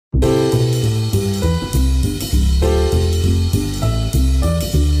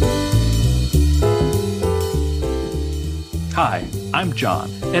Hi, I'm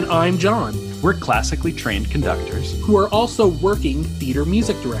John. And I'm John, We're classically trained conductors. who are also working theater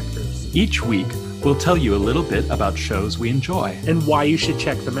music directors, Each week, we'll tell you a little bit about shows we enjoy, and why you should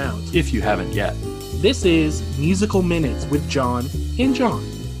check them out. if you haven't yet. This is Musical Minutes with John and John.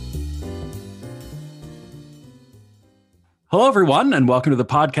 Hello, everyone, and welcome to the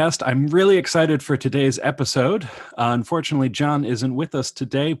podcast. I'm really excited for today's episode. Unfortunately, John isn't with us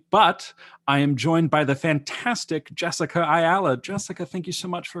today, but I am joined by the fantastic Jessica Ayala. Jessica, thank you so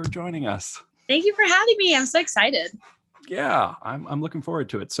much for joining us. Thank you for having me. I'm so excited. Yeah, I'm looking forward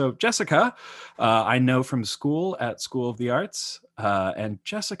to it. So Jessica, I know from school at School of the Arts, and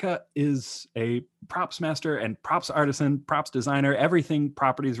Jessica is a props master and props artisan, props designer, everything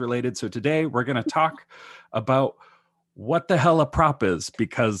properties related. So today we're going to talk about what the hell a prop is,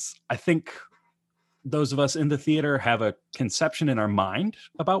 because I think those of us in the theater have a conception in our mind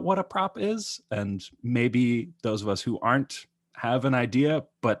about what a prop is, and maybe those of us who aren't have an idea,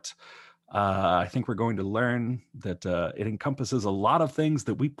 but I think we're going to learn that it encompasses a lot of things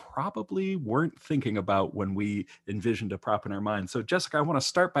that we probably weren't thinking about when we envisioned a prop in our mind. So Jessica, I want to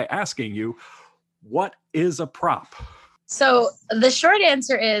start by asking you, what is a prop? So the short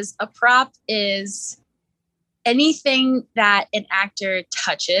answer is a prop is anything that an actor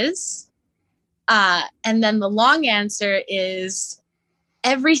touches. And then the long answer is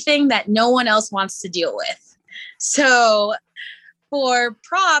everything that no one else wants to deal with. So for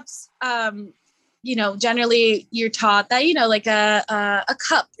props, generally you're taught that, like a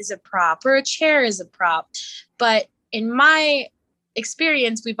cup is a prop or a chair is a prop. But in my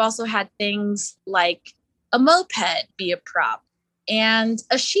experience, we've also had things like a moped be a prop, and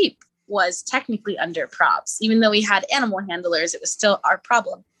a sheep was technically under props. Even though we had animal handlers, it was still our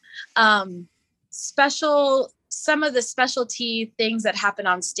problem. Some of the specialty things that happen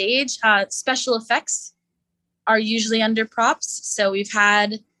on stage, special effects are usually under props. So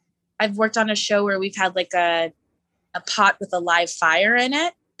I've worked on a show where we've had like a pot with a live fire in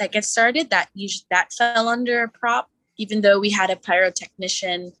it that gets started. That fell under a prop, even though we had a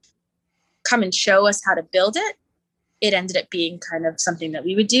pyrotechnician come and show us how to build it. It ended up being kind of something that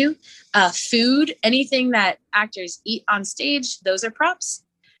we would do. Food, anything that actors eat on stage, those are props.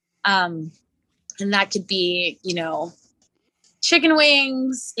 And that could be, chicken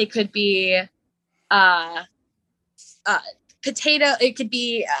wings. It could be potato. It could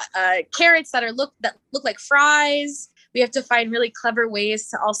be carrots that look like fries. We have to find really clever ways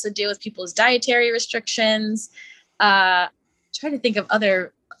to also deal with people's dietary restrictions. Try to think of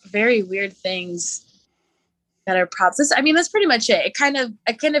other very weird things that are props. That's pretty much it. It kind of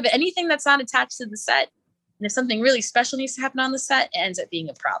anything that's not attached to the set. And if something really special needs to happen on the set, it ends up being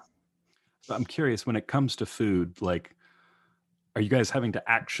a prop. I'm curious, when it comes to food, like, are you guys having to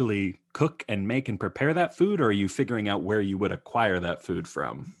actually cook and make and prepare that food, or are you figuring out where you would acquire that food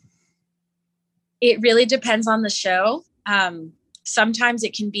from? It really depends on the show. Sometimes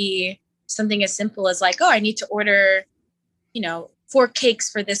it can be something as simple as like, I need to order, 4 cakes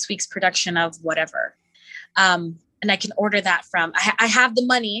for this week's production of whatever. And I can order that from, I have the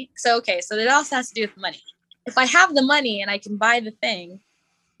money. So it also has to do with money. If I have the money and I can buy the thing,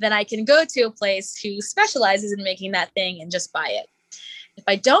 then I can go to a place who specializes in making that thing and just buy it. If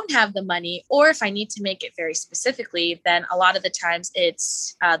I don't have the money, or if I need to make it very specifically, then a lot of the times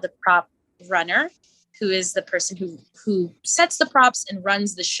it's the prop runner, who is the person who sets the props and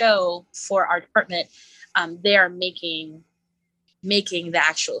runs the show for our department. They are making the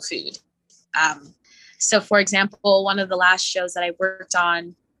actual food. So for example, one of the last shows that I worked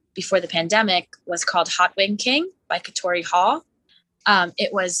on before the pandemic was called Hot Wing King by Katori Hall.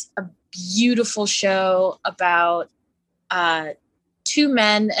 It was a beautiful show about 2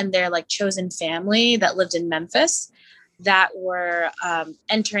 men and their chosen family that lived in Memphis that were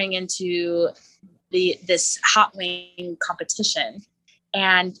entering into this hot wing competition.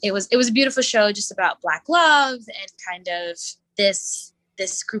 And it was a beautiful show just about Black love and kind of this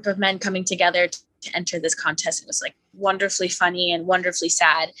group of men coming together to enter this contest. It was wonderfully funny and wonderfully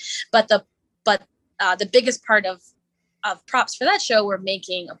sad. But the biggest part of props for that show were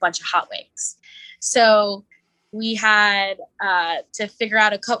making a bunch of hot wings. So we had to figure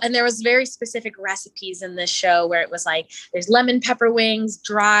out and there was very specific recipes in this show where it was there's lemon pepper wings,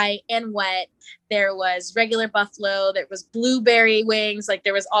 dry and wet. There was regular buffalo. There was blueberry wings.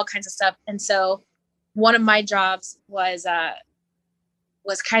 There was all kinds of stuff. And so one of my jobs was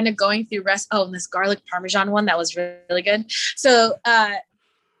kind of going through this garlic Parmesan one that was really good. So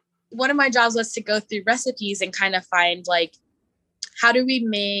one of my jobs was to go through recipes and kind of find how do we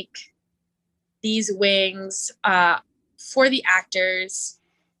make these wings for the actors?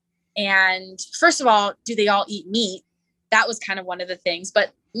 And first of all, do they all eat meat? that was kind of one of the things.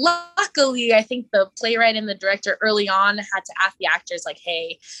 But luckily, I think the playwright and the director early on had to ask the actors like,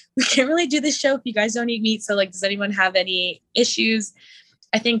 hey, we can't really do this show if you guys don't eat meat. So like, does anyone have any issues?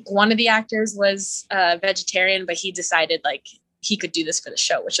 I think one of the actors was a vegetarian, but he decided like he could do this for the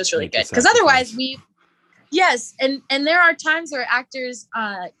show, which was really good. Because otherwise yes. And there are times where actors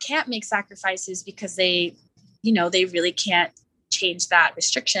can't make sacrifices because they really can't change that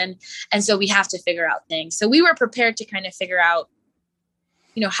restriction. And so we have to figure out things. So we were prepared to kind of figure out,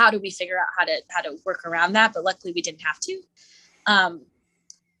 how do we figure out how to work around that? But luckily we didn't have to.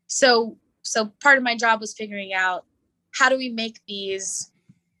 So part of my job was figuring out how do we make these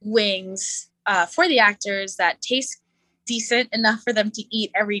wings for the actors that taste decent enough for them to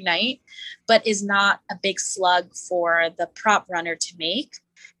eat every night, but is not a big slug for the prop runner to make.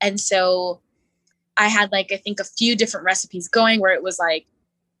 And so I had like, I think a few different recipes going where it was like,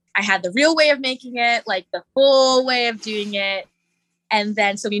 I had the real way of making it, like the full way of doing it. And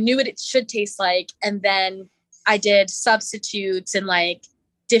then, so we knew what it should taste like. And then I did substitutes and like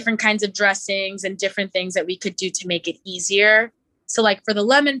different kinds of dressings and different things that we could do to make it easier. So like for the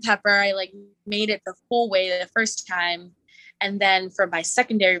lemon pepper, I like made it the full way the first time. And then for my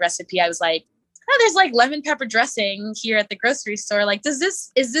secondary recipe, I was like, oh, there's like lemon pepper dressing here at the grocery store. Like, is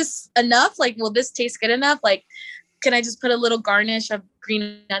this enough? Like, will this taste good enough? Like, can I just put a little garnish of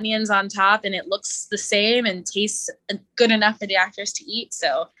green onions on top and it looks the same and tastes good enough for the actors to eat?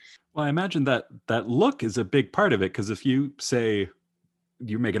 So, well, I imagine that look is a big part of it. Because if you say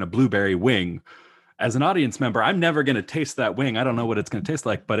you're making a blueberry wing, as an audience member, I'm never going to taste that wing. I don't know what it's going to taste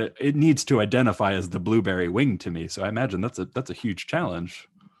like, but it needs to identify as the blueberry wing to me. So I imagine that's a huge challenge.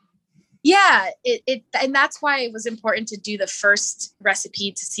 Yeah, and that's why it was important to do the first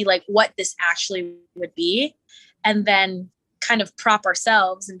recipe to see like what this actually would be, and then kind of prop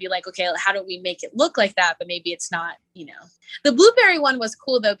ourselves and be like, okay, how do we make it look like that? But maybe it's not, The blueberry one was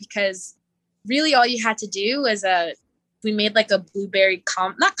cool though, because really all you had to do was we made like a blueberry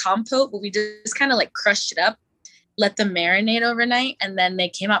not compote, but we just kind of like crushed it up, let them marinate overnight, and then they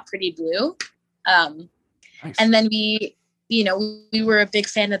came out pretty blue. Nice. And then we were a big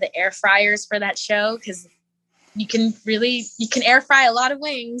fan of the air fryers for that show because you can air fry a lot of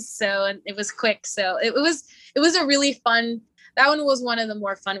wings. So, and it was quick. So it was a really fun, that one was one of the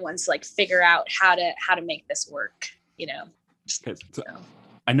more fun ones to like figure out how to make this work, Okay, so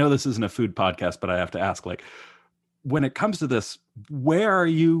I know this isn't a food podcast, but I have to ask, like, when it comes to this, where are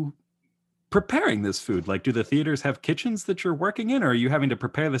you preparing this food? Like, do the theaters have kitchens that you're working in, or are you having to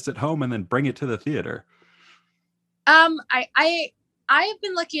prepare this at home and then bring it to the theater? I have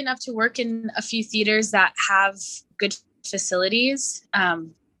been lucky enough to work in a few theaters that have good facilities,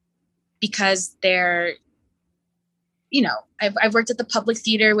 because they're, I've worked at the Public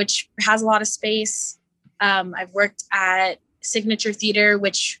Theater, which has a lot of space. I've worked at Signature Theater,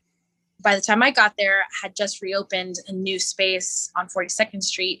 which by the time I got there had just reopened a new space on 42nd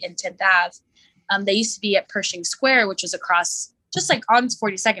Street in 10th Ave. They used to be at Pershing Square, which was across, just like on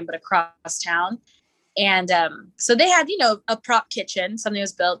 42nd, but across town. And so they had, a prop kitchen, something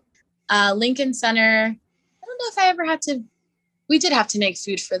was built. Lincoln Center, I don't know if I ever we did have to make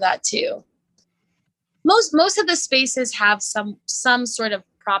food for that too. Most of the spaces have some sort of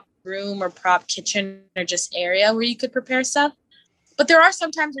prop room or prop kitchen or just area where you could prepare stuff. But there are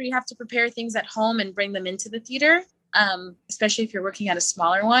some times where you have to prepare things at home and bring them into the theater, especially if you're working at a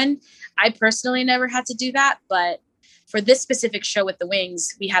smaller one. I personally never had to do that, but for this specific show with the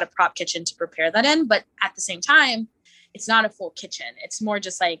wings, we had a prop kitchen to prepare that in. But at the same time, it's not a full kitchen. It's more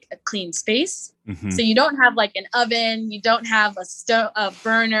just like a clean space. Mm-hmm. So you don't have like an oven. You don't have a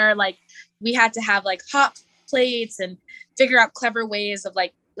burner. Like we had to have like hot plates and figure out clever ways of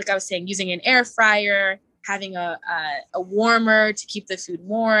like I was saying, using an air fryer, having a warmer to keep the food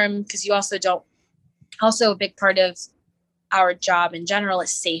warm. Because you also a big part of our job in general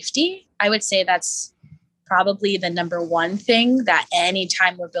is safety. I would say that's probably the number one thing, that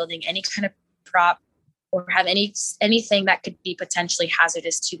anytime we're building any kind of prop or have anything that could be potentially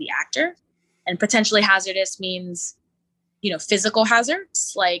hazardous to the actor. And potentially hazardous means, physical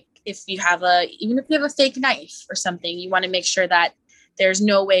hazards. Like even if you have a fake knife or something, you want to make sure that there's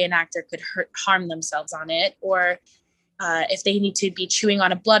no way an actor could harm themselves on it. Or if they need to be chewing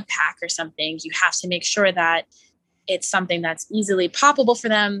on a blood pack or something, you have to make sure that it's something that's easily poppable for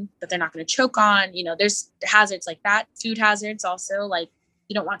them, that they're not going to choke on. There's hazards like that. Food hazards also, like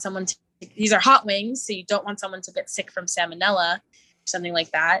you don't want someone these are hot wings, so you don't want someone to get sick from salmonella or something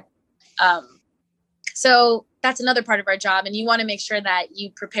like that. So that's another part of our job. And you want to make sure that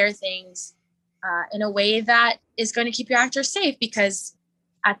you prepare things in a way that is going to keep your actors safe, because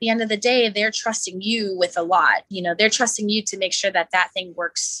at the end of the day, they're trusting you with a lot. They're trusting you to make sure that that thing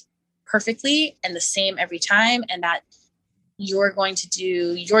works perfectly and the same every time, and that you're going to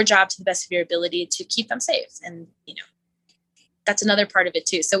do your job to the best of your ability to keep them safe. And, that's another part of it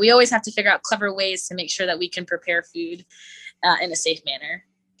too. So we always have to figure out clever ways to make sure that we can prepare food in a safe manner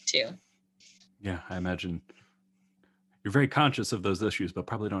too. Yeah, I imagine you're very conscious of those issues, but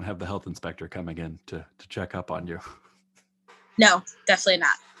probably don't have the health inspector coming in to check up on you. No, definitely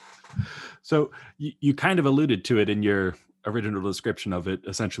not. So you kind of alluded to it in your original description of it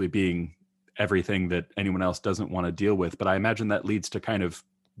essentially being everything that anyone else doesn't want to deal with. But I imagine that leads to kind of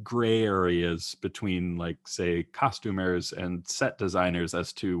gray areas between, like, say, costumers and set designers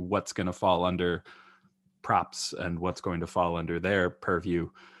as to what's going to fall under props and what's going to fall under their purview.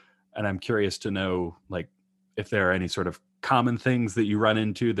 And I'm curious to know, like, if there are any sort of common things that you run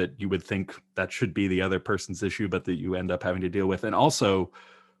into that you would think that should be the other person's issue, but that you end up having to deal with. And also,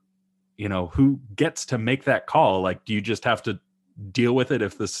 who gets to make that call? Like, do you just have to deal with it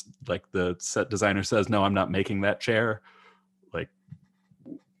if this, like, the set designer says, no, I'm not making that chair? Like,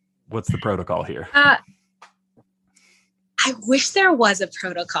 what's the protocol here? I wish there was a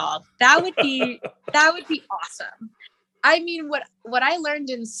protocol. That would be awesome. I mean, what I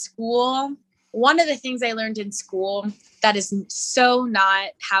learned in school, one of the things I learned in school that is so not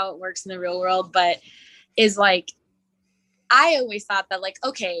how it works in the real world, but is like, I always thought that, like,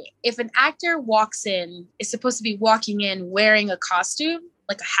 okay, if an actor is supposed to be walking in wearing a costume,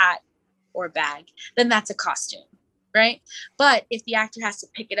 like a hat or a bag, then that's a costume, right? But if the actor has to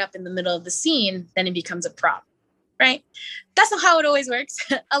pick it up in the middle of the scene, then it becomes a prop, right? That's not how it always works.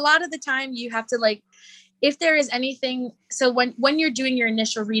 A lot of the time you have to, like, if there is anything, so when you're doing your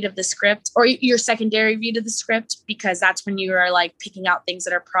initial read of the script or your secondary read of the script, because that's when you are, like, picking out things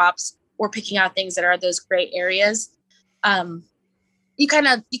that are props or picking out things that are those gray areas, you kind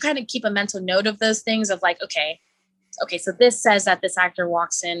of keep a mental note of those things of, like, okay, so this says that this actor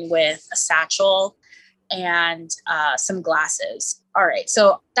walks in with a satchel and some glasses. All right,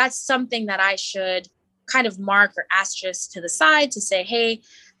 so that's something that I should kind of mark or asterisk to the side to say, hey,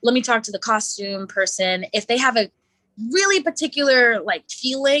 let me talk to the costume person. If they have a really particular, like,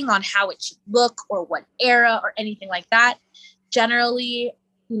 feeling on how it should look or what era or anything like that, generally,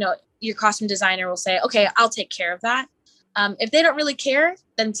 your costume designer will say, okay, I'll take care of that. If they don't really care,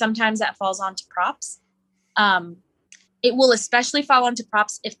 then sometimes that falls onto props. It will especially fall onto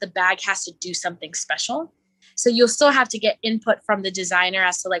props if the bag has to do something special. So you'll still have to get input from the designer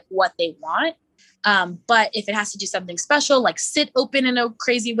as to, like, what they want. But if it has to do something special, like sit open in a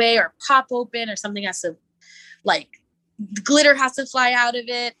crazy way or pop open, or something has to, like, glitter has to fly out of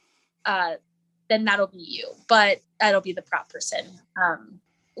it, then that'll be you. But that'll be the prop person.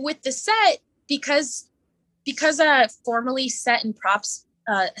 With the set, because formally set and props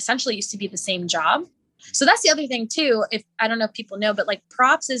essentially used to be the same job. So that's the other thing too. If I don't know if people know, but, like,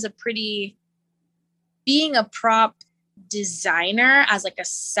 props is being a prop designer as, like, a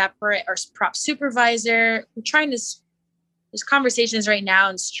separate or prop supervisor. There's conversations right now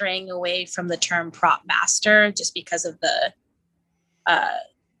and straying away from the term prop master just because of the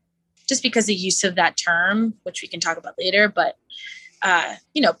use of that term, which we can talk about later. But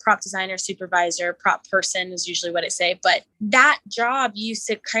prop designer, supervisor, prop person is usually what I say. But that job used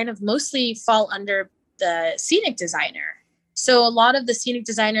to kind of mostly fall under the scenic designer. So a lot of the scenic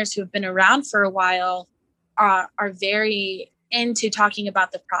designers who have been around for a while are very into talking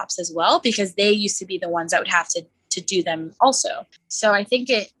about the props as well, because they used to be the ones that would have to do them also. So I think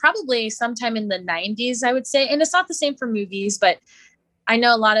it probably sometime in the 90s, I would say, and it's not the same for movies, but I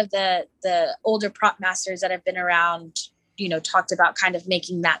know a lot of the older prop masters that have been around, talked about kind of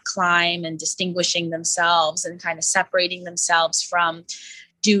making that climb and distinguishing themselves and kind of separating themselves from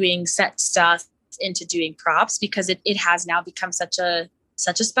doing set stuff into doing props, because it has now become such a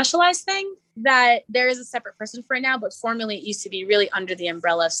specialized thing that there is a separate person for it now. But formerly it used to be really under the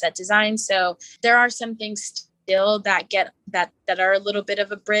umbrella of set design. So there are some things still that are a little bit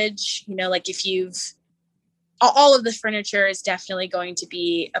of a bridge, like if all of the furniture is definitely going to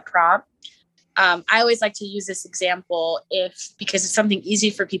be a prop. I always like to use this example because it's something easy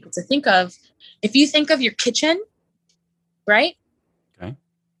for people to think of. If you think of your kitchen, right? Okay.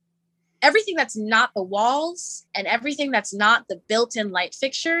 Everything that's not the walls and everything that's not the built-in light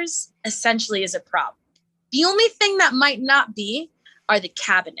fixtures essentially is a prop. The only thing that might not be are the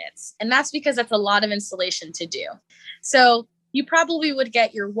cabinets. And that's because that's a lot of installation to do. So you probably would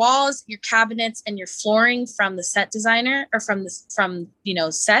get your walls, your cabinets, and your flooring from the set designer or from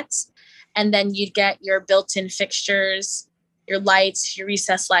sets. And then you'd get your built-in fixtures, your lights, your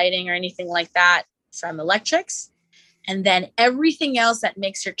recessed lighting, or anything like that from electrics. And then everything else that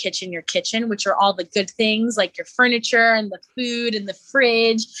makes your kitchen, which are all the good things like your furniture and the food and the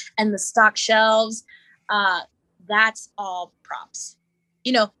fridge and the stock shelves, that's all props.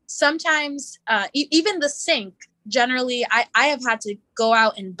 Sometimes even the sink, generally, I have had to go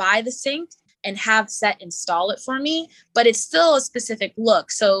out and buy the sink and have set install it for me, but it's still a specific look.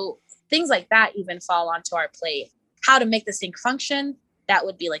 So things like that even fall onto our plate. How to make the sink function, that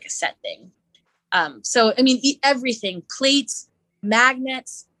would be like a set thing. So, I mean, everything, plates,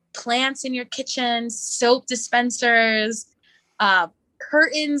 magnets, plants in your kitchen, soap dispensers,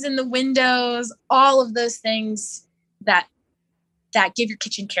 curtains in the windows, all of those things that give your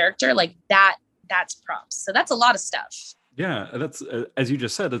kitchen character, like that's props. So that's a lot of stuff. Yeah, that's as you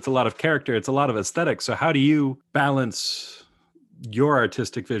just said, it's a lot of character, it's a lot of aesthetic. So how do you balance your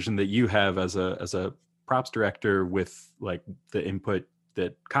artistic vision that you have as a props director with like the input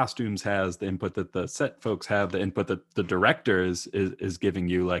that costumes has, the input that the set folks have, the input that the director is giving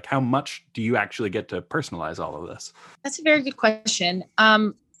you? Like, how much do you actually get to personalize all of this? That's a very good question.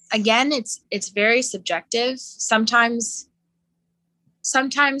 Again, it's very subjective. Sometimes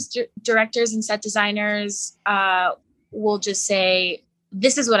directors and set designers will just say,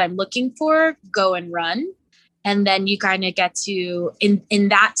 this is what I'm looking for, go and run. And then you kind of get to, in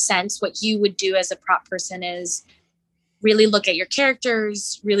that sense, what you would do as a prop person is really look at your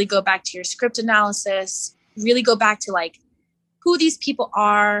characters, really go back to your script analysis, really go back to like who these people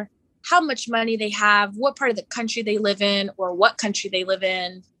are, how much money they have, what part of the country they live in or what country they live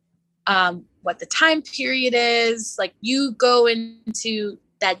in, what the time period is. Like, you go into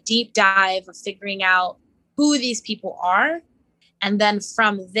that deep dive of figuring out who these people are. And then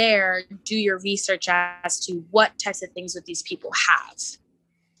from there, do your research as to what types of things would these people have.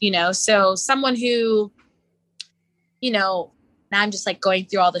 So someone who, now I'm just like going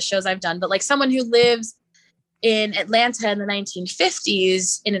through all the shows I've done, but like someone who lives in Atlanta in the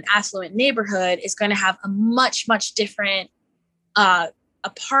 1950s in an affluent neighborhood is going to have a much, much different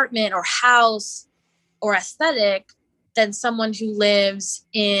apartment or house or aesthetic than someone who lives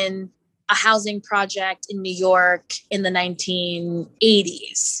in a housing project in New York in the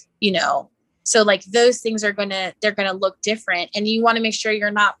 1980s, So like those things they're going to look different. And you want to make sure you're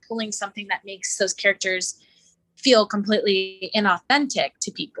not pulling something that makes those characters feel completely inauthentic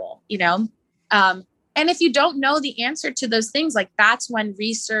to people, and if you don't know the answer to those things, like that's when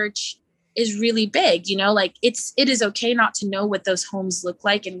research is really big, like it is okay not to know what those homes look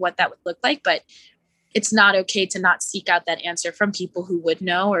like and what that would look like, but it's not okay to not seek out that answer from people who would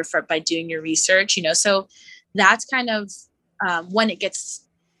know or by doing your research, so that's kind of when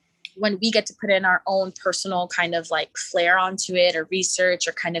we get to put in our own personal kind of like flair onto it or research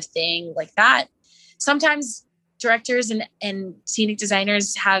or kind of thing like that. Sometimes directors and scenic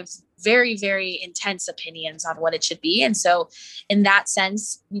designers have very, very intense opinions on what it should be. And so in that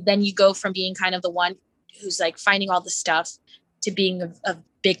sense, then you go from being kind of the one who's like finding all the stuff to being a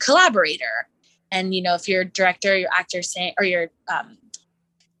big collaborator. And, if your director, your actor saying,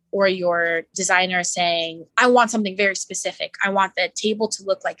 or your designer saying, I want something very specific. I want the table to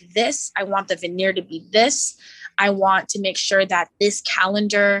look like this. I want the veneer to be this. I want to make sure that this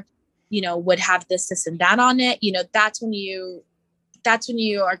calendar would have this and that on it. That's when you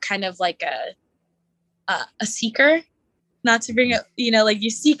are kind of like a seeker, not to bring it, like you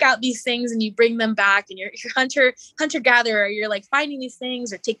seek out these things and you bring them back and you're hunter gatherer. You're like finding these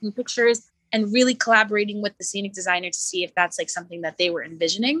things or taking pictures and really collaborating with the scenic designer to see if that's like something that they were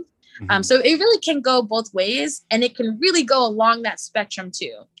envisioning. Mm-hmm. So it really can go both ways, and it can really go along that spectrum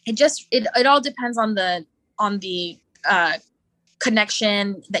too. It all depends on the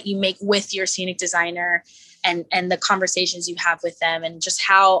connection that you make with your scenic designer and the conversations you have with them and just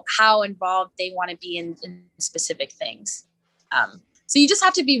how involved they want to be in specific things. So you just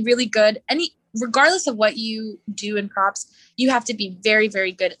have to be really good. Regardless of what you do in props, you have to be very,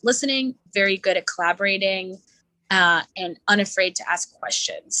 very good at listening, very good at collaborating, and unafraid to ask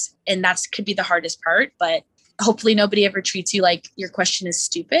questions. And that could be the hardest part, but hopefully nobody ever treats you like your question is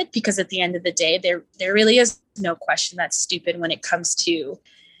stupid, because at the end of the day, there really is no question that's stupid when it comes to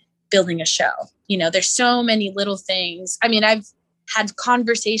building a show. There's so many little things. I mean, I've had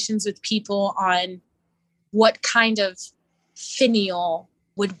conversations with people on what kind of finial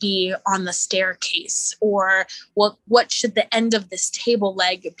would be on the staircase, or what should the end of this table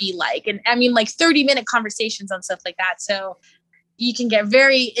leg be like. And I mean, like 30-minute conversations on stuff like that. So you can get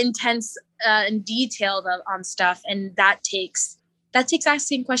very intense and detailed on stuff. And that takes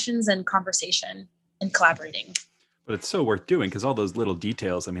asking questions and conversation and collaborating. But it's so worth doing, because all those little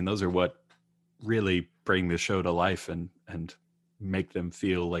details, I mean, those are what really bring the show to life and make them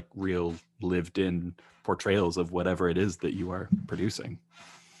feel like real lived in portrayals of whatever it is that you are producing.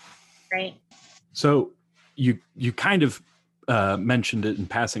 Right. So you kind of mentioned it in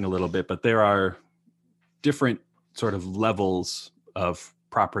passing a little bit, but there are different sort of levels of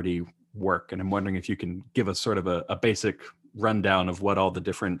property work. And I'm wondering if you can give us sort of a basic rundown of what all the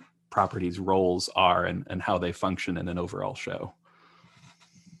different properties' roles are and how they function in an overall show.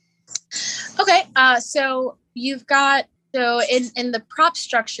 Okay. So you've got, in the prop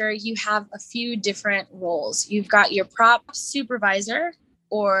structure, you have a few different roles. You've got your prop supervisor,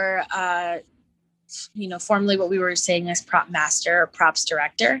 or, formerly what we were saying as prop master or props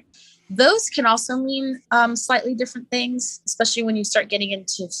director. Those can also mean slightly different things, especially when you start getting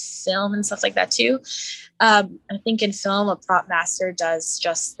into film and stuff like that too. I think in film, a prop master does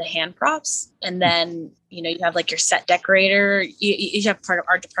just the hand props. And then, you have like your set decorator. You have part of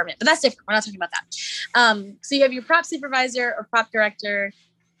art department, but that's different. We're not talking about that. So you have your prop supervisor or prop director.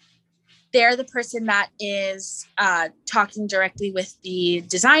 They're the person that is talking directly with the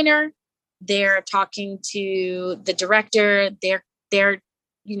designer. They're talking to the director. They're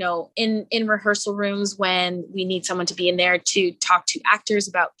in rehearsal rooms when we need someone to be in there to talk to actors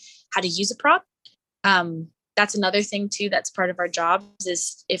about how to use a prop. That's another thing too, that's part of our jobs,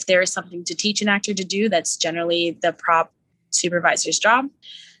 is if there is something to teach an actor to do, that's generally the prop supervisor's job.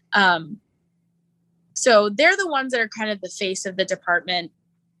 So they're the ones that are kind of the face of the department,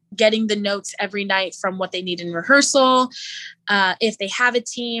 getting the notes every night from what they need in rehearsal. If they have a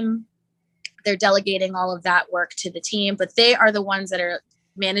team, they're delegating all of that work to the team, but they are the ones that are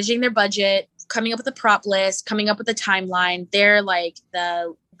managing their budget, coming up with a prop list, coming up with a timeline. They're like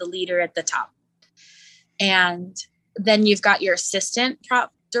the leader at the top. And then you've got your assistant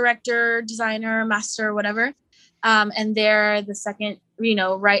prop director, designer, master, whatever. And they're the second,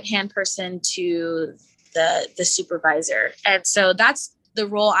 right-hand person to the supervisor. And so that's the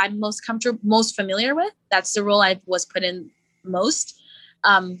role I'm most familiar with. That's the role I was put in most,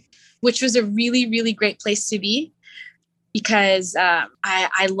 which was a really, really great place to be, because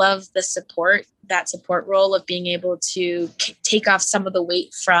I love the support role of being able to take off some of the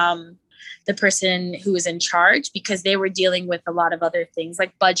weight from the person who was in charge, because they were dealing with a lot of other things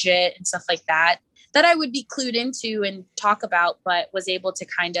like budget and stuff like that I would be clued into and talk about, but was able to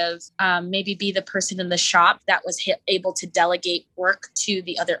kind of maybe be the person in the shop that was able to delegate work to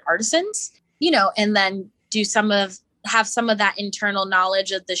the other artisans, and then have some of that internal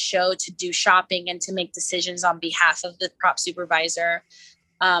knowledge of the show to do shopping and to make decisions on behalf of the prop supervisor.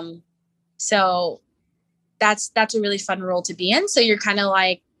 So that's a really fun role to be in. So you're kind of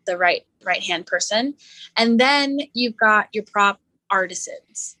like the right-hand person. And then you've got your prop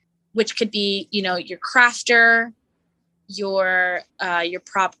artisans, which could be, your crafter, your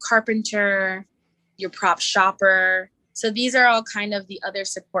prop carpenter, your prop shopper. So these are all kind of the other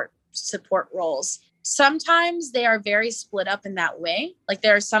support roles. Sometimes they are very split up in that way. Like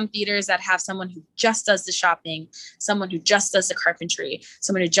there are some theaters that have someone who just does the shopping, someone who just does the carpentry,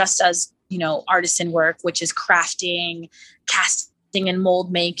 someone who just does, artisan work, which is crafting, casting and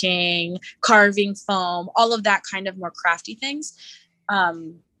mold making, carving foam, all of that kind of more crafty things.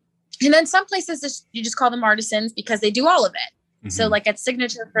 And then some places you just call them artisans because they do all of it. Mm-hmm. So like at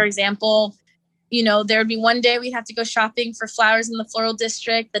Signature, for example, there would be one day we'd have to go shopping for flowers in the floral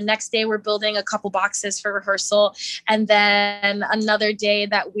district. The next day we're building a couple boxes for rehearsal. And then another day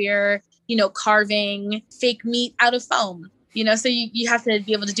that we're, carving fake meat out of foam, so you have to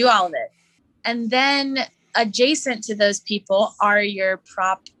be able to do all of it. And then adjacent to those people are your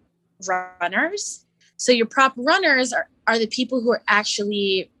prop runners. So your prop runners are the people who are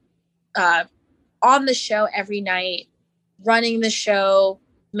actually on the show every night, running the show,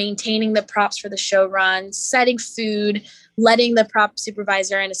 maintaining the props for the show run, setting food, letting the prop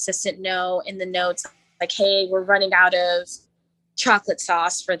supervisor and assistant know in the notes, like, hey, we're running out of chocolate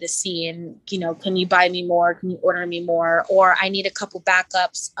sauce for the scene. Can you buy me more? Can you order me more? Or I need a couple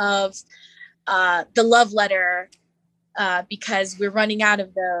backups of the love letter because we're running out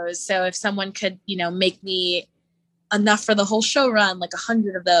of those. So if someone could, make me enough for the whole show run, like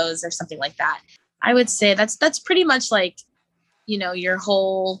 100 of those or something like that. I would say that's pretty much like, your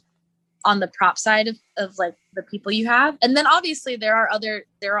whole on the prop side of like the people you have. And then obviously there are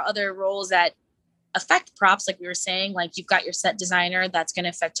other roles that affect props. Like we were saying, like you've got your set designer that's going to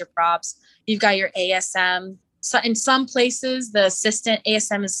affect your props. You've got your ASM. So in some places, the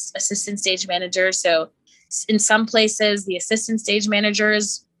ASM is assistant stage manager. So in some places, the assistant stage manager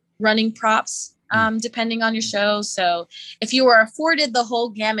is running props, depending on your show. So if you were afforded the whole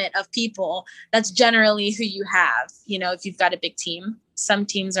gamut of people, that's generally who you have, if you've got a big team. Some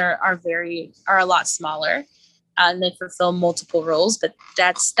teams are a lot smaller. and they fulfill multiple roles, but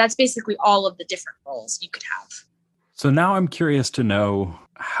that's basically all of the different roles you could have. So now I'm curious to know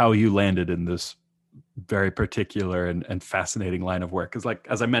how you landed in this very particular and fascinating line of work. Because like,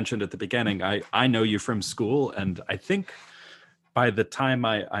 as I mentioned at the beginning, I know you from school, and I think by the time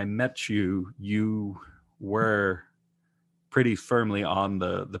I met you, you were pretty firmly on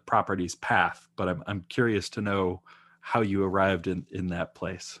the properties path, but I'm curious to know how you arrived in that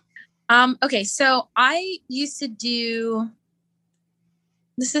place. Okay, so I used to do,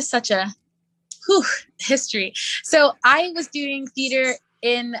 this is such a history. So I was doing theater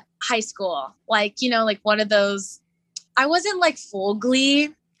in high school, like, like one of those, I wasn't like full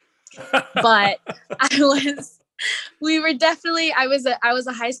Glee, but I was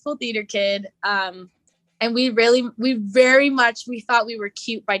a high school theater kid. And we thought we were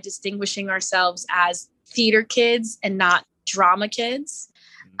cute by distinguishing ourselves as theater kids and not drama kids.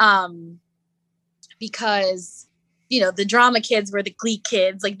 Because, the drama kids were the Glee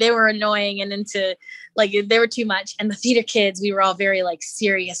kids, like they were annoying and into, like they were too much. And the theater kids, we were all very like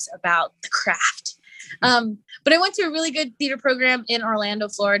serious about the craft. But I went to a really good theater program in Orlando,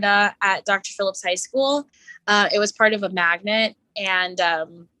 Florida at Dr. Phillips High School. It was part of a magnet, and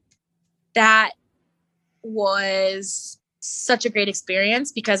that was such a great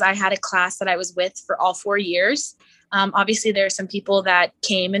experience because I had a class that I was with for all 4 years. Obviously, there are some people that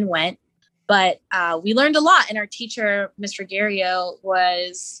came and went, but we learned a lot. And our teacher, Ms. Regario,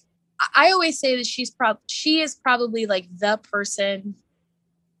 I always say that she is probably like the person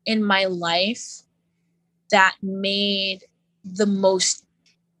in my life that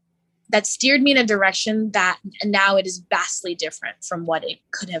that steered me in a direction that now it is vastly different from what it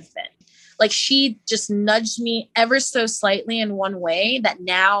could have been. Like she just nudged me ever so slightly in one way that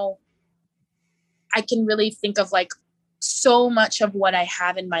now I can really think of like so much of what I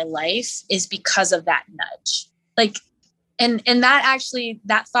have in my life is because of that nudge. Like, and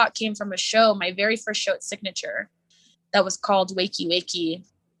that thought came from a show, my very first show at Signature, that was called Wakey Wakey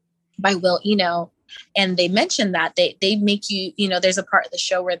by Will Eno. And they mentioned that they make you, there's a part of the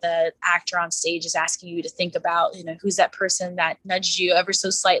show where the actor on stage is asking you to think about, who's that person that nudged you ever so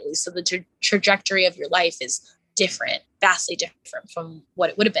slightly. So the trajectory of your life is different, vastly different from what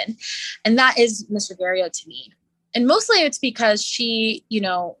it would have been. And that is Ms. Regario to me. And mostly it's because she,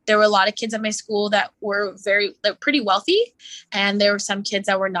 there were a lot of kids at my school that were pretty wealthy. And there were some kids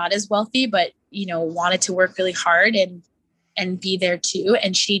that were not as wealthy, but, wanted to work really hard and be there too.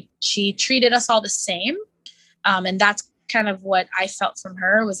 And she treated us all the same. And that's kind of what I felt from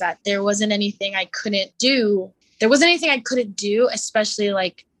her, was that there wasn't anything I couldn't do. There wasn't anything I couldn't do, especially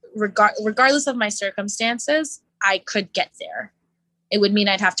like regardless of my circumstances, I could get there. It would mean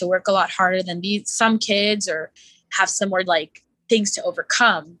I'd have to work a lot harder than some kids or have some more like things to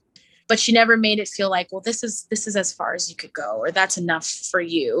overcome. But she never made it feel like, well, this is as far as you could go, or that's enough for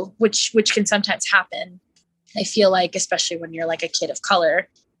you, which can sometimes happen. I feel like, especially when you're like a kid of color,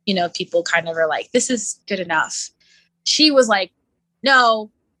 people kind of are like, this is good enough. She was like, no,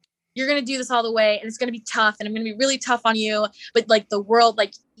 you're going to do this all the way and it's going to be tough and I'm going to be really tough on you. But like the world,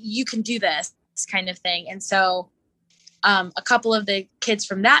 like you can do this kind of thing. And so a couple of the kids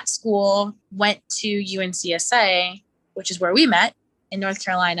from that school went to UNCSA, which is where we met in North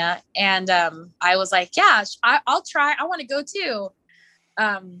Carolina. And I was like, yeah, I'll try. I want to go too.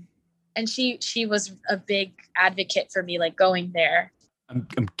 And she was a big advocate for me, like going there. I'm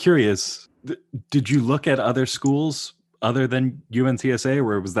curious, did you look at other schools other than UNCSA,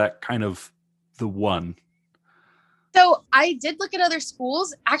 or was that kind of the one? So I did look at other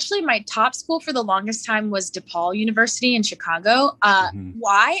schools. Actually, my top school for the longest time was DePaul University in Chicago.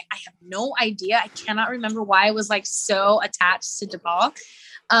 Why? I have no idea. I cannot remember why I was like so attached to DePaul.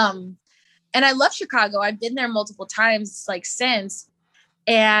 And I love Chicago. I've been there multiple times like since.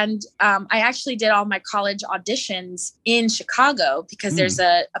 And I actually did all my college auditions in Chicago because there's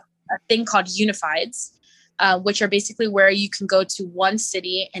a thing called Unifieds, which are basically where you can go to one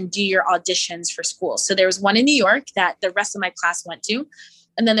city and do your auditions for school. So there was one in New York that the rest of my class went to.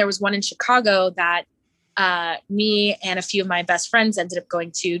 And then there was one in Chicago that me and a few of my best friends ended up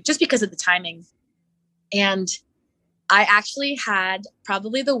going to just because of the timing. And I actually had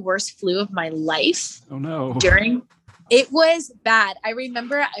probably the worst flu of my life. Oh, no. It was bad. I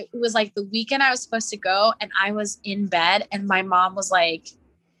remember it was like the weekend I was supposed to go and I was in bed and my mom was like,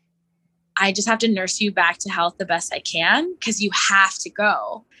 I just have to nurse you back to health the best I can because you have to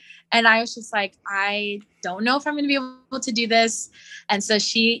go. And I was just like, I don't know if I'm going to be able to do this. And so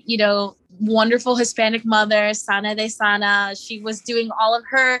she, wonderful Hispanic mother, Sana de Sana, she was doing all of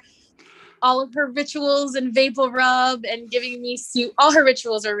her rituals and vapor rub and giving me soup. All her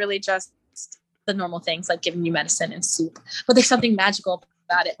rituals are really just the normal things like giving you medicine and soup, but there's something magical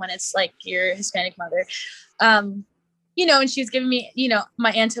about it when it's like your Hispanic mother. You know, and she was giving me, you know,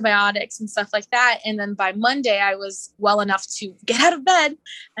 my antibiotics and stuff like that. And then by Monday, I was well enough to get out of bed.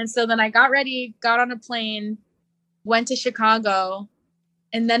 And so then I got ready, got on a plane, went to Chicago,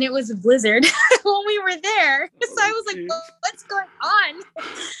 and then it was a blizzard when we were there. So I was like, what's going on?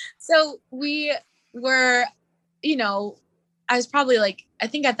 So we were, you know, I was probably like, I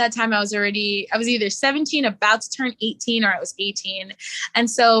think at that time I was either 17, about to turn 18, or I was 18. And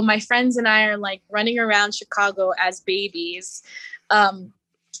so my friends and I are like running around Chicago as babies,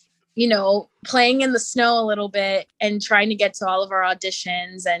 you know, playing in the snow a little bit and trying to get to all of our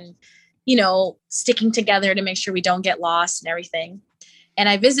auditions and, you know, sticking together to make sure we don't get lost and everything. And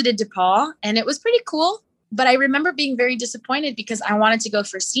I visited DePaul and it was pretty cool. But I remember being very disappointed because I wanted to go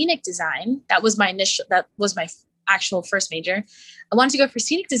for scenic design. That was my actual first major. I wanted to go for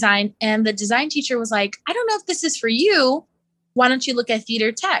scenic design. And the design teacher was like, I don't know if this is for you. Why don't you look at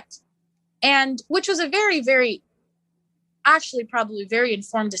theater tech? And which was a very, very, actually probably very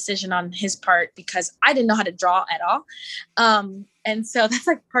informed decision on his part because I didn't know how to draw at all. And so that's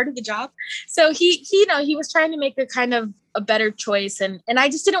like part of the job. So he, you know, he was trying to make a kind of a better choice. And I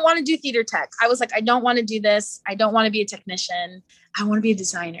just didn't want to do theater tech. I was like, I don't want to do this. I don't want to be a technician. I want to be a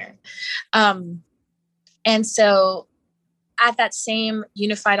designer. And so at that same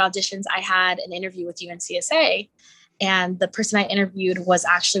unified auditions, I had an interview with UNCSA, and the person I interviewed was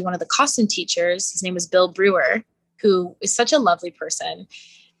actually one of the costume teachers. His name was Bill Brewer, who is such a lovely person.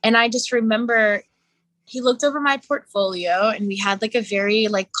 And I just remember he looked over my portfolio and we had like a very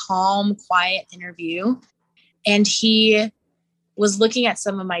like calm, quiet interview. And he was looking at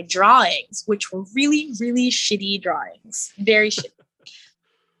some of my drawings, which were really, really shitty drawings, very shitty.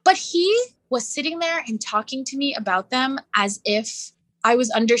 But he was sitting there and talking to me about them as if I was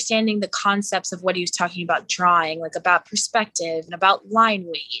understanding the concepts of what he was talking about drawing, like about perspective and about line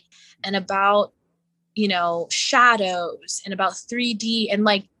weight and about, you know, shadows and about 3D. And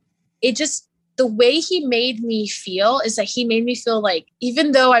like, it just, the way he made me feel is that he made me feel like,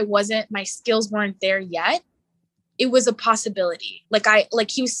 even though my skills weren't there yet, it was a possibility. Like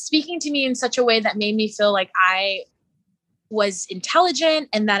he was speaking to me in such a way that made me feel like I was intelligent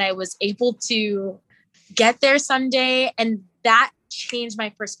and that I was able to get there someday. And that changed my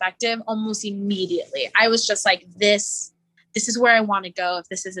perspective almost immediately. I was just like, this is where I want to go. If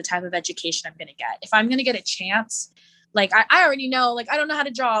this is the type of education I'm going to get, if I'm going to get a chance, like I already know, like, I don't know how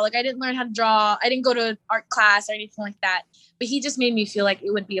to draw. Like I didn't learn how to draw. I didn't go to art class or anything like that, but he just made me feel like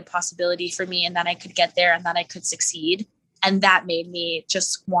it would be a possibility for me and that I could get there and that I could succeed. And that made me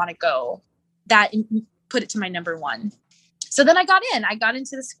just want to go, that put it to my number one. So then I got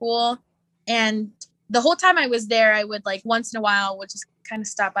into the school, and the whole time I was there, I would like once in a while would just kind of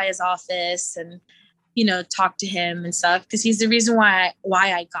stop by his office and, you know, talk to him and stuff, because he's the reason why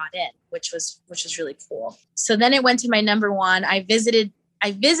I got in, which was really cool. So then it went to my number one. I visited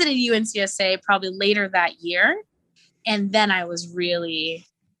UNCSA probably later that year. And then I was really,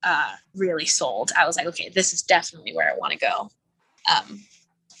 really sold. I was like, okay, this is definitely where I want to go.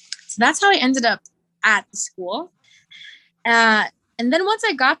 So that's how I ended up at the school. And then once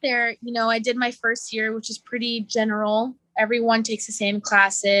I got there, you know, I did my first year, which is pretty general. Everyone takes the same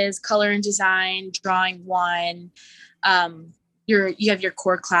classes: color and design, drawing one. You have your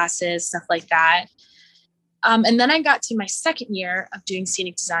core classes, stuff like that. And then I got to my second year of doing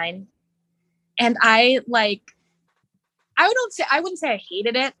scenic design, and I wouldn't say I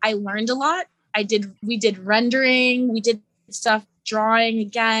hated it. I learned a lot. We did rendering, we did stuff, drawing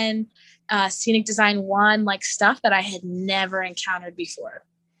again. Scenic design one, like stuff that I had never encountered before.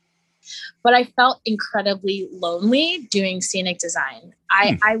 But I felt incredibly lonely doing scenic design.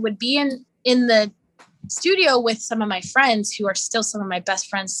 I would be in the studio with some of my friends who are still some of my best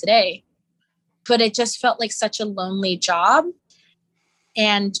friends today, but it just felt like such a lonely job.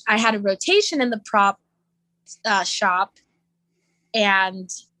 And I had a rotation in the prop shop, and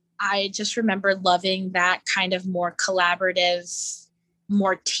I just remember loving that kind of more collaborative,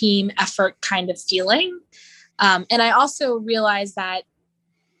 more team effort kind of feeling. And I also realized that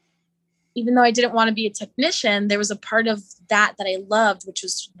even though I didn't want to be a technician, there was a part of that I loved, which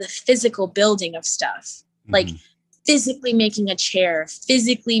was the physical building of stuff, like physically making a chair,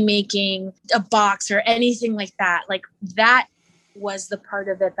 physically making a box or anything like that. Like that was the part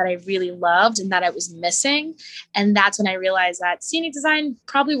of it that I really loved and that I was missing. And that's when I realized that scenic design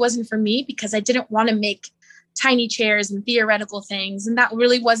probably wasn't for me, because I didn't want to make tiny chairs and theoretical things. And that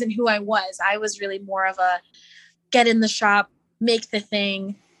really wasn't who I was. I was really more of a get in the shop, make the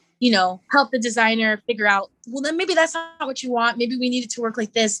thing, help the designer figure out, well, then maybe that's not what you want. Maybe we need it to work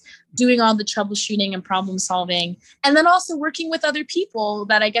like this, doing all the troubleshooting and problem solving. And then also working with other people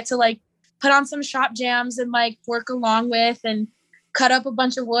that I get to like put on some shop jams and like work along with and cut up a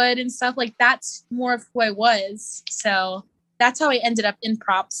bunch of wood and stuff. Like that's more of who I was. So that's how I ended up in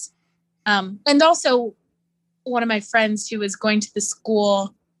props. And also one of my friends who was going to the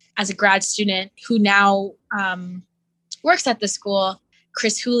school as a grad student who now works at the school,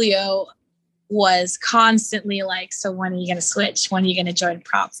 Chris Julio, was constantly like, so when are you going to switch? When are you going to join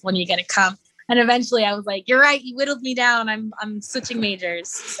props? When are you going to come? And eventually I was like, you're right. You whittled me down. I'm switching majors.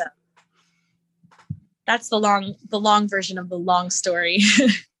 So that's the long version of the long story.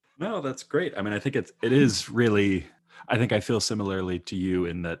 No, that's great. I mean, I think it is really, I think I feel similarly to you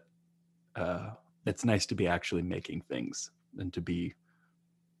in that it's nice to be actually making things and to be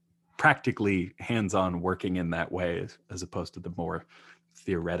practically hands-on working in that way as opposed to the more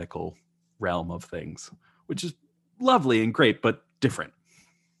theoretical realm of things, which is lovely and great, but different.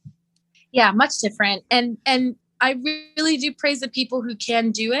 Yeah, much different. And I really do praise the people who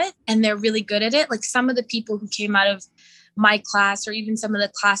can do it and they're really good at it. Like some of the people who came out of my class or even some of the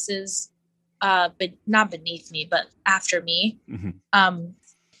classes, but not beneath me, but after me,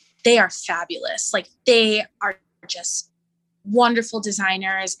 they are fabulous. Like they are just wonderful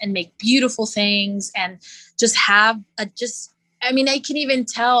designers and make beautiful things and just have I can even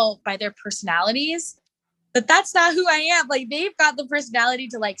tell by their personalities that that's not who I am. Like they've got the personality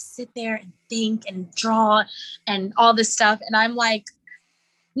to like sit there and think and draw and all this stuff. And I'm like,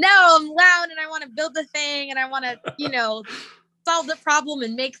 no, I'm loud and I want to build the thing and I want to, solve the problem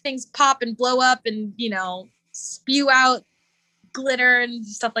and make things pop and blow up and, spew out glitter and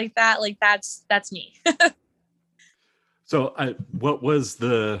stuff like that. Like that's me. So what was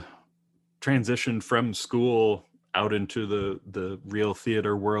the transition from school out into the real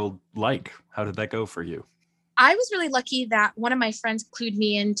theater world like? How did that go for you? I was really lucky that one of my friends clued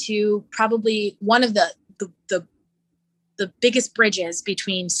me into probably one of the biggest bridges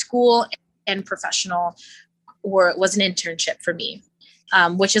between school and professional was an internship for me,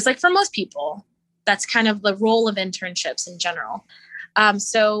 which is like for most people, that's kind of the role of internships in general.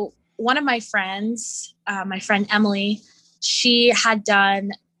 So one of my friends, my friend Emily, she had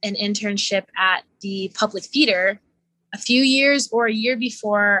done an internship at the Public Theater a few years or a year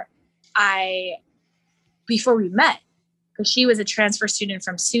before we met, because she was a transfer student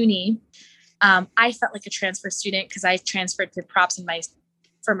from SUNY. I felt like a transfer student because I transferred to props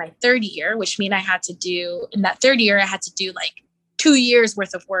for my third year, which means in that third year, I had to do like 2 years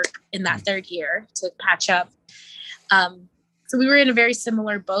worth of work in that third year to patch up. So we were in a very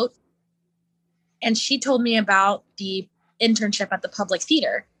similar boat. And she told me about the internship at the Public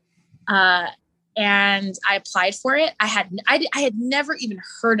Theater. And I applied for it. I had never even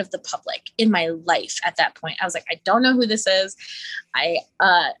heard of the Public in my life at that point. I was like, I don't know who this is. I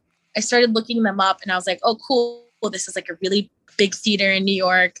started looking them up and I was like, oh, cool. Well, this is like a really big theater in New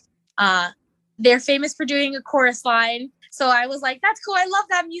York. They're famous for doing a chorus line. So I was like, that's cool. I love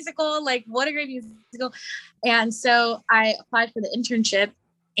that musical. Like, what a great musical. And so I applied for the internship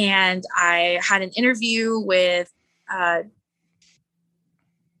and I had an interview with, did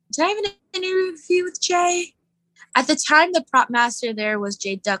I have an interview with Jay? At the time, the prop master there was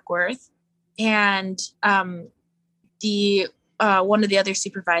Jay Duckworth. And the one of the other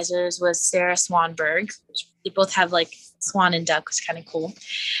supervisors was Sarah Swanberg. They both have like Swan and Duck, was kind of cool.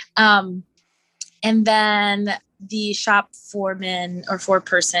 And then the shop foreman or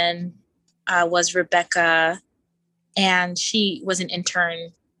foreperson was Rebecca, and she was an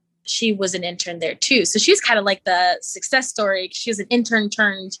intern. She was an intern there too. So she's kind of like the success story. She was an intern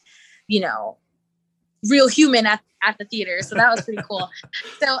turned, real human at the theater. So that was pretty cool.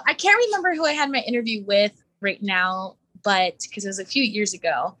 So I can't remember who I had my interview with right now, but because it was a few years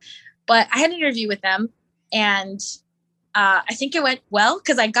ago, but I had an interview with them and I think it went well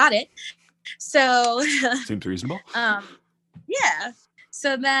because I got it. So seems reasonable. Yeah.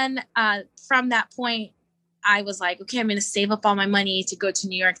 So then from that point, I was like, okay, I'm going to save up all my money to go to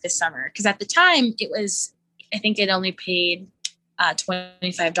New York this summer. Because at the time I think it only paid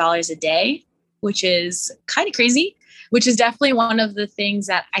 $25 a day, which is kind of crazy, which is definitely one of the things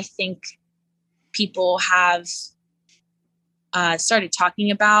that I think people have started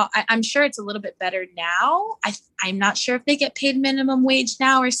talking about. I'm sure it's a little bit better now. I'm not sure if they get paid minimum wage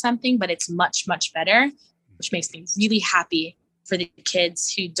now or something, but it's much, much better, which makes me really happy for the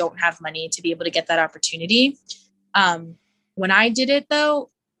kids who don't have money to be able to get that opportunity. When I did it though,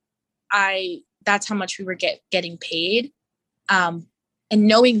 that's how much we were getting paid. And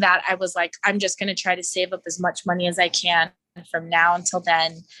knowing that, I was like, I'm just going to try to save up as much money as I can from now until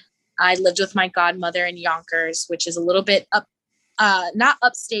then, I lived with my godmother in Yonkers, which is a little bit up, not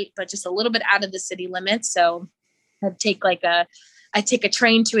upstate, but just a little bit out of the city limits. So I take a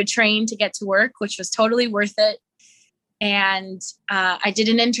train to get to work, which was totally worth it. And I did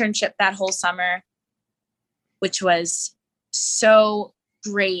an internship that whole summer, which was so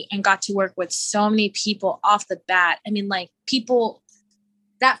great, and got to work with so many people off the bat. I mean, like, people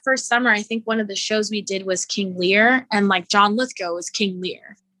that first summer, I think one of the shows we did was King Lear, and like John Lithgow was King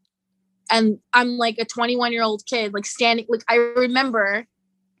Lear. And I'm like a 21-year-old kid, like standing, like I remember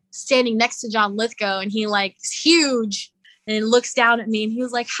standing next to John Lithgow, and he like is huge and he looks down at me and he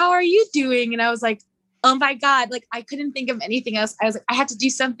was like, "How are you doing?" And I was like, "Oh my God." Like, I couldn't think of anything else. I was like, I had to do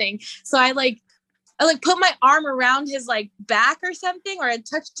something. So I put my arm around his like back or something, or I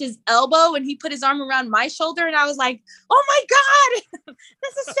touched his elbow and he put his arm around my shoulder. And I was like, "Oh my God,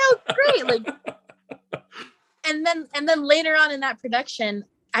 this is so great." Like, and then later on in that production,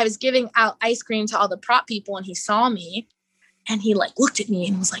 I was giving out ice cream to all the prop people, and he saw me and he like looked at me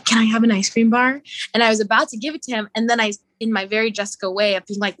and was like, "Can I have an ice cream bar?" And I was about to give it to him. And then I, in my very Jessica way of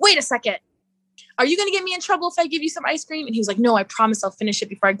being like, "Wait a second. Are you going to get me in trouble if I give you some ice cream?" And he was like, "No, I promise I'll finish it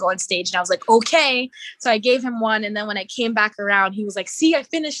before I go on stage." And I was like, "Okay." So I gave him one. And then when I came back around, he was like, "See, I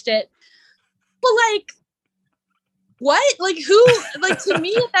finished it." But like, what? Like, who, like, to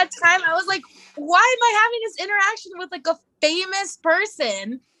me at that time, I was like, why am I having this interaction with like a famous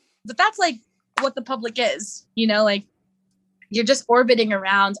person? But that's like what the public is, you know, like you're just orbiting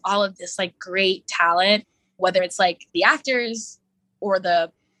around all of this like great talent, whether it's like the actors or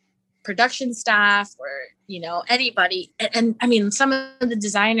the production staff or, you know, anybody. And I mean, some of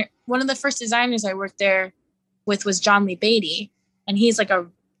the one of the first designers I worked there with was John Lee Beatty. And he's like a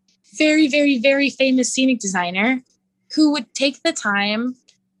very, very, very famous scenic designer who would take the time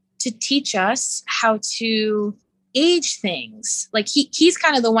to teach us how to age things. Like he's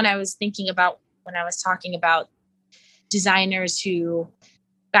kind of the one I was thinking about when I was talking about designers who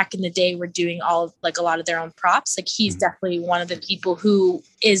back in the day were doing all like a lot of their own props. Like he's definitely one of the people who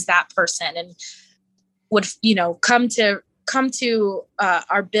is that person and would, you know, come to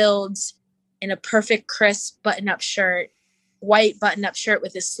our builds in a perfect crisp button-up shirt, white button-up shirt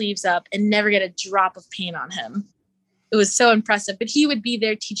with his sleeves up, and never get a drop of paint on him. It was so impressive, but he would be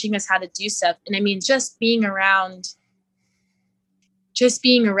there teaching us how to do stuff. And I mean, just being around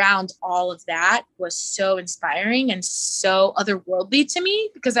all of that was so inspiring and so otherworldly to me,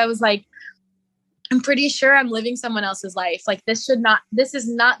 because I was like, I'm pretty sure I'm living someone else's life. Like this is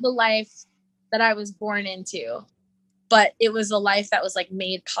not the life that I was born into, but it was a life that was like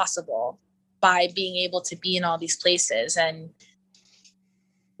made possible by being able to be in all these places. And,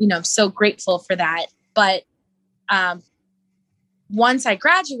 you know, I'm so grateful for that. But once I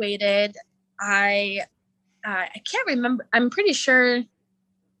graduated, I can't remember. I'm pretty sure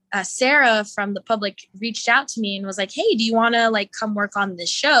Sarah from the Public reached out to me and was like, "Hey, do you want to like come work on this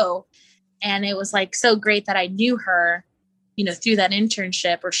show?" And it was like so great that I knew her, you know, through that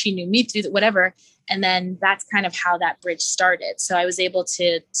internship, or she knew me through whatever. And then that's kind of how that bridge started. So I was able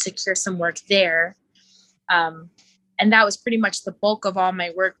to secure some work there. And that was pretty much the bulk of all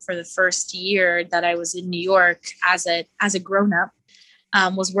my work for the first year that I was in New York as a grown-up,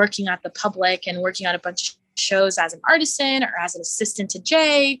 was working at the Public and working on a bunch of shows as an artisan or as an assistant to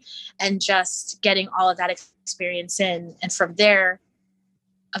Jay, and just getting all of that experience in. And from there,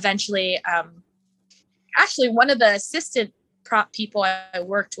 eventually, actually one of the assistant prop people I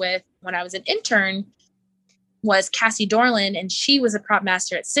worked with when I was an intern was Cassie Dorland, and she was a prop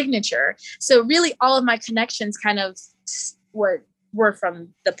master at Signature. So really all of my connections kind of were from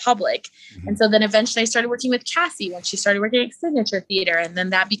the Public. Mm-hmm. And so then eventually I started working with Cassie when she started working at Signature Theater. And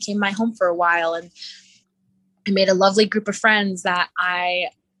then that became my home for a while. And I made a lovely group of friends that I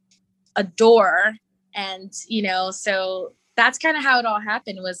adore. And, you know, so that's kind of how it all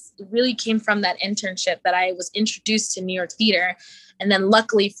happened. It really came from that internship that I was introduced to New York theater. And then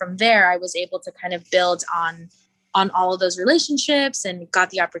luckily from there, I was able to kind of build on all of those relationships and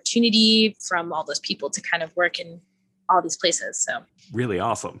got the opportunity from all those people to kind of work in all these places. So really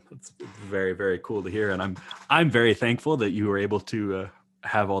awesome. It's very, very cool to hear. And I'm very thankful that you were able to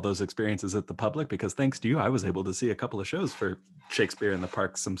have all those experiences at the Public, because thanks to you, I was able to see a couple of shows for Shakespeare in the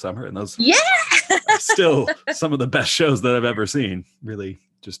Park some summer. And those are still some of the best shows that I've ever seen. Really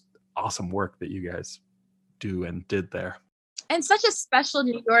just awesome work that you guys do and did there. And such a special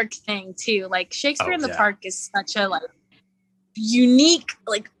New York thing too. Like Shakespeare in the Park is such a like unique,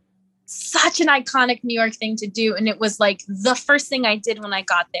 like such an iconic New York thing to do. And it was like the first thing I did when I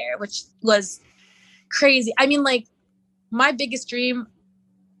got there, which was crazy. I mean, like my biggest dream,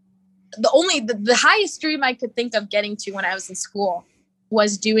 the highest dream I could think of getting to when I was in school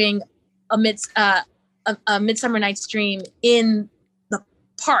was doing a Midsummer Night's Dream in the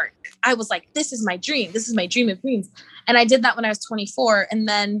park. I was like, this is my dream. This is my dream of dreams. And I did that when I was 24. And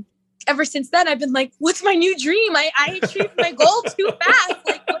then ever since then, I've been like, what's my new dream? I achieved my goal too fast.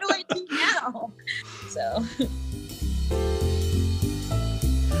 Like, what do I do now? So.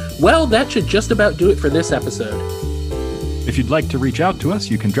 Well, that should just about do it for this episode. If you'd like to reach out to us,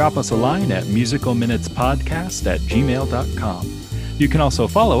 you can drop us a line at musicalminutespodcast@gmail.com. You can also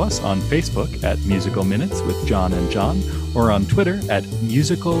follow us on Facebook at Musical Minutes with John and John, or on Twitter at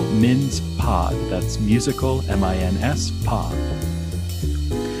MusicalMinsPod. That's Musical MINS Pod.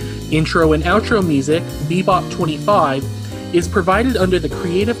 Intro and outro music, Bebop 25, is provided under the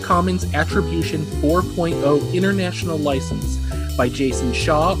Creative Commons Attribution 4.0 International License by Jason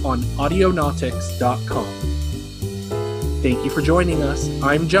Shaw on Audionautics.com. Thank you for joining us.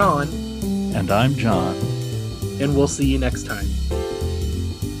 I'm John. And I'm John. And we'll see you next time.